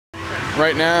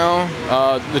right now.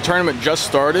 The tournament just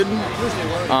started.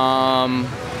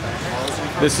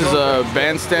 This is a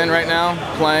bandstand right now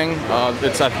playing. I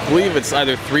believe it's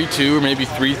either 3-2 or maybe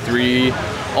 3-3.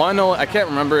 All I know, I can't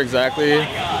remember exactly.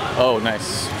 Oh,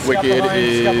 nice. Wicked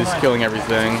is killing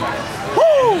everything.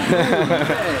 Woo!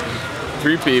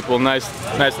 3 people, nice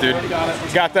dude.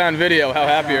 Got that on video. How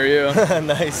happy are you?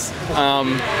 Nice.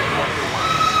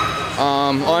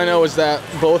 All I know is that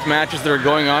both matches that are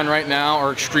going on right now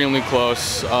are extremely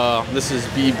close. This is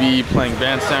BB playing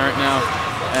bandstand right now,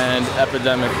 and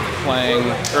Epidemic playing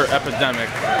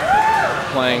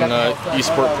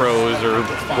eSport Pros or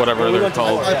whatever they're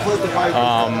called.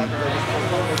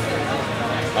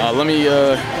 Let me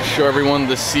show everyone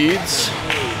the seeds.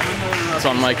 It's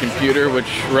on my computer,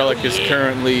 which Relic is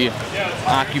currently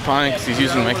occupying because he's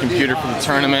using my computer for the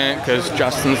tournament because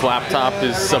Justin's laptop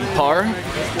is subpar.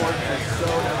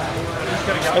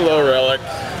 Hello, Relic.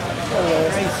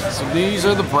 So these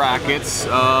are the brackets.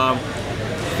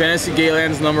 Fantasy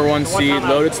Gayland's #1 seed,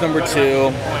 Loaded's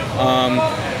 #2.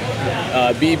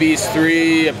 BB's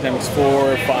 3, Epidemic's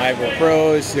 4, 5 are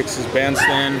pros, 6 is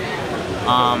bandstand.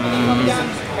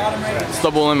 It's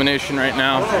double elimination right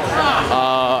now.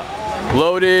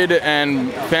 Loaded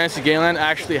and Fantasy Gayland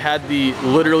actually had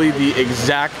literally the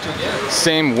exact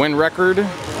same win record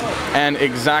and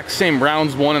exact same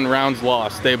rounds won and rounds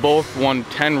lost. They both won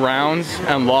 10 rounds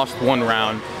and lost 1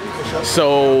 round.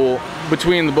 So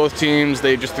between both teams,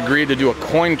 they just agreed to do a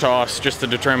coin toss just to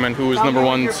determine who was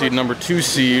 #1 seed, #2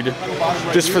 seed,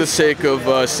 just for the sake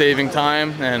of saving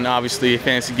time. And obviously,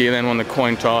 Fantasy Gayland won the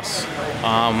coin toss.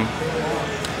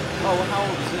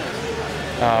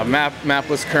 Map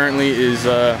list currently is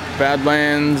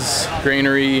Badlands,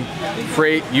 Granary,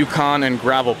 Freight, Yukon, and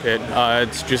Gravel Pit.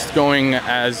 It's just going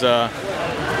as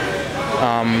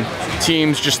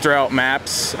teams just throw out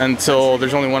maps until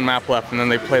there's only 1 map left, and then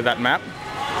they play that map.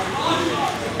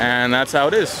 And that's how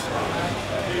it is.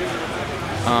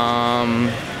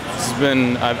 I've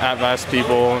asked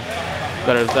people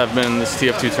that have been in this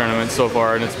TF2 tournament so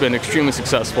far, and it's been extremely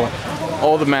successful.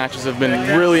 All the matches have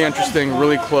been really interesting,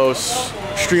 really close,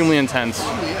 extremely intense.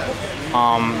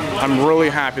 I'm really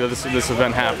happy that this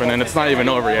event happened, and it's not even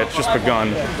over yet. It's just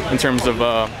begun in terms of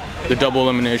the double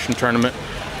elimination tournament,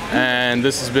 and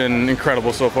this has been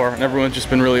incredible so far. And everyone's just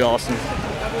been really awesome.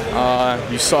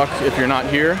 You suck if you're not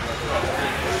here.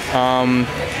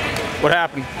 What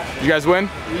happened? Did you guys win?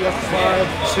 We got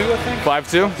 5-2, I think.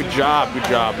 5-2? Good job, good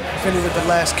job. Finished with the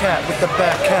last cat, with the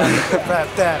back cat, wrap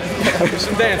that.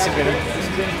 Some dancing, Vinny.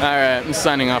 All right, I'm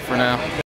signing off for now.